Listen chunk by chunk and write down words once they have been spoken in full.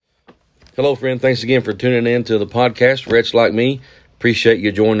Hello, friend. Thanks again for tuning in to the podcast, Wretch Like Me. Appreciate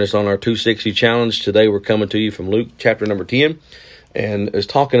you joining us on our 260 challenge. Today we're coming to you from Luke chapter number 10, and it's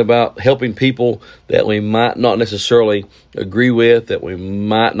talking about helping people that we might not necessarily agree with, that we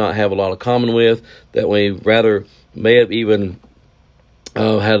might not have a lot of common with, that we rather may have even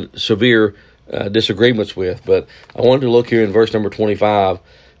had severe disagreements with. But I wanted to look here in verse number 25.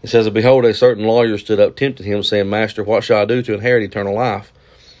 It says, "Behold, a certain lawyer stood up, tempted him, saying, Master, what shall I do to inherit eternal life?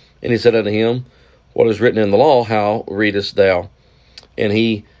 And he said unto him, What is written in the law, how readest thou? And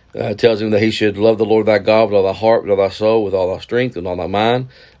he tells him that he should love the Lord thy God with all thy heart, with all thy soul, with all thy strength, and all thy mind,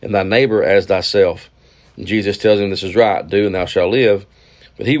 and thy neighbor as thyself. And Jesus tells him this is right, do, and thou shalt live.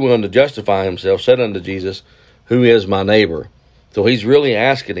 But he, willing to justify himself, said unto Jesus, Who is my neighbor? So he's really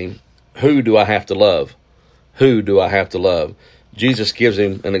asking him, who do I have to love? Who do I have to love? Jesus gives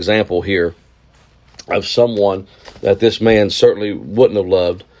him an example here of someone that this man certainly wouldn't have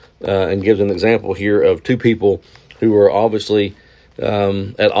loved. And gives an example here of two people who were obviously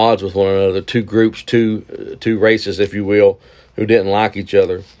at odds with one another, two groups, two races, if you will, who didn't like each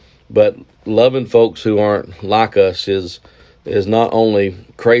other. But loving folks who aren't like us is not only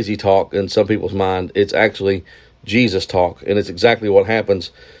crazy talk in some people's mind, it's actually Jesus talk. And it's exactly what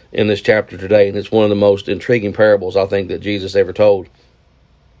happens in this chapter today. And it's one of the most intriguing parables I think that Jesus ever told.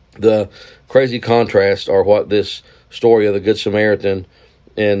 The crazy contrast are what this story of the Good Samaritan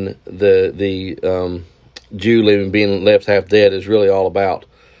and the Jew being left half dead is really all about.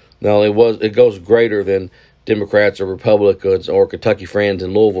 Now, it goes greater than Democrats or Republicans or Kentucky fans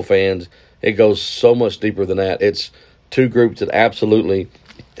and Louisville fans. It goes so much deeper than that. It's two groups that absolutely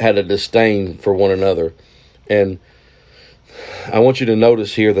had a disdain for one another. And I want you to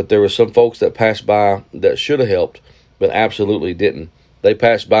notice here that there were some folks that passed by that should have helped, but absolutely didn't. They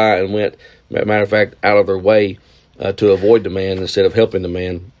passed by and went, matter of fact, out of their way to avoid the man instead of helping the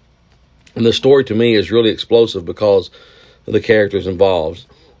man. And the story to me is really explosive because of the characters involved.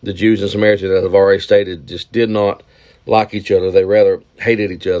 The Jews and Samaritans, as I've already stated, just did not like each other. They rather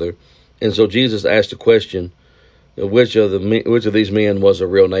hated each other. And so Jesus asked the question, which of these men was a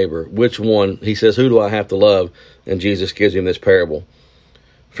real neighbor? Which one? He says, who do I have to love? And Jesus gives him this parable.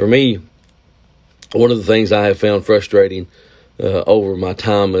 For me, one of the things I have found frustrating over my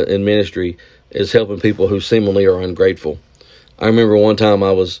time in ministry is helping people who seemingly are ungrateful. I remember one time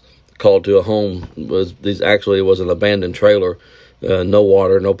I was called to a home. It was an abandoned trailer, no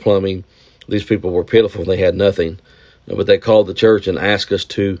water, no plumbing. These people were pitiful. They had nothing. But they called the church and asked us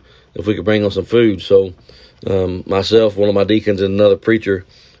if we could bring them some food. So myself, one of my deacons, and another preacher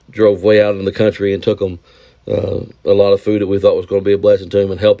drove way out in the country and took them a lot of food that we thought was going to be a blessing to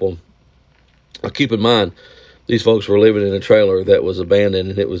them and help them. Now, keep in mind, these folks were living in a trailer that was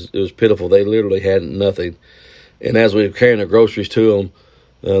abandoned, and it was pitiful. They literally had nothing. And as we were carrying their groceries to them,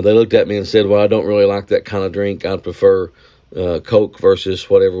 they looked at me and said, well, I don't really like that kind of drink. I'd prefer Coke versus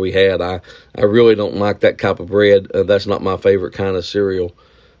whatever we had. I really don't like that type of bread. That's not my favorite kind of cereal.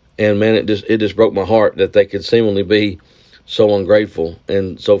 And, man, it just broke my heart that they could seemingly be so ungrateful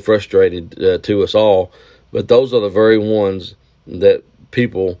and so frustrated to us all. But those are the very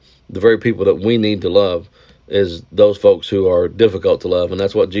people that we need to love, is those folks who are difficult to love. And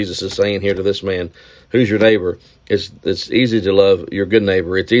that's what Jesus is saying here to this man. Who's your neighbor? It's easy to love your good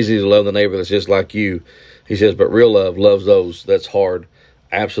neighbor. It's easy to love the neighbor that's just like you. He says, but real love loves those that's hard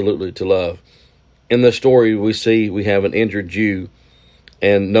absolutely to love. In the story, we have an injured Jew,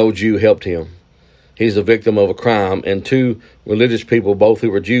 and no Jew helped him. He's a victim of a crime, and two religious people, both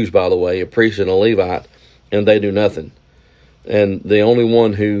who were Jews, by the way, a priest and a Levite, and they do nothing. And the only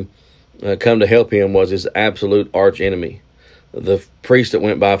one who come to help him was his absolute arch enemy. The priest that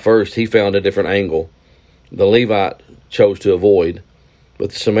went by first, he found a different angle. The Levite chose to avoid,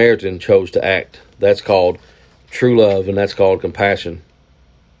 but the Samaritan chose to act. That's called true love, and that's called compassion.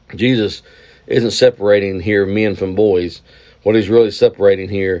 Jesus isn't separating here men from boys. What he's really separating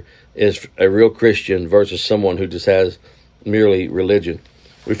here is a real Christian versus someone who just has merely religion.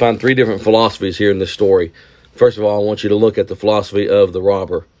 We find three different philosophies here in this story. First of all, I want you to look at the philosophy of the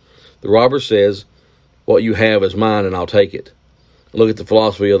robber. The robber says, what you have is mine, and I'll take it. Look at the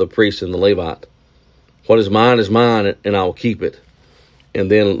philosophy of the priest and the Levite. What is mine, and I will keep it. And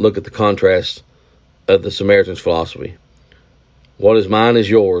then look at the contrast of the Samaritan's philosophy. What is mine is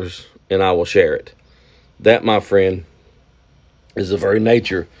yours, and I will share it. That, my friend, is the very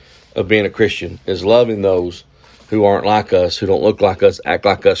nature of being a Christian, is loving those who aren't like us, who don't look like us, act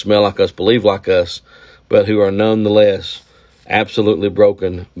like us, smell like us, believe like us, but who are nonetheless absolutely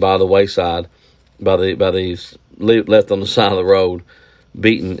broken by the wayside, by these left on the side of the road,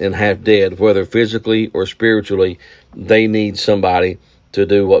 beaten and half dead, whether physically or spiritually. They need somebody to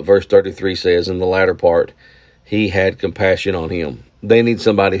do what verse 33 says in the latter part. He had compassion on him. They need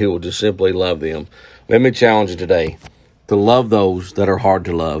somebody who will just simply love them. Let me challenge you today to love those that are hard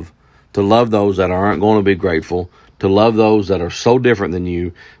to love those that aren't going to be grateful, to love those that are so different than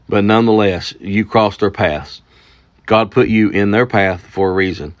you, but nonetheless, you crossed their paths. God put you in their path for a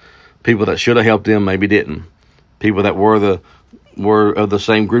reason. People that should have helped them maybe didn't. People that were of the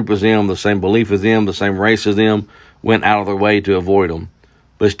same group as them, the same belief as them, the same race as them, went out of their way to avoid them.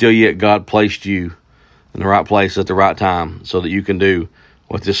 But still yet God placed you in the right place at the right time so that you can do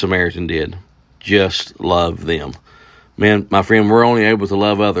what this Samaritan did. Just love them. Man, my friend, we're only able to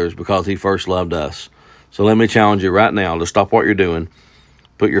love others because he first loved us. So let me challenge you right now to stop what you're doing.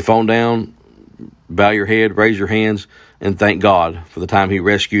 Put your phone down, bow your head, raise your hands, and thank God for the time he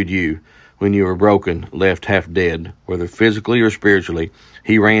rescued you when you were broken, left half dead, whether physically or spiritually.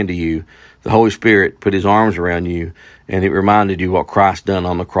 He ran to you. The Holy Spirit put his arms around you, and it reminded you what Christ done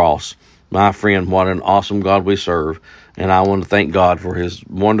on the cross. My friend, what an awesome God we serve, and I want to thank God for his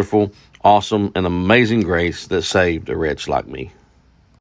wonderful, awesome, and amazing grace that saved a wretch like me.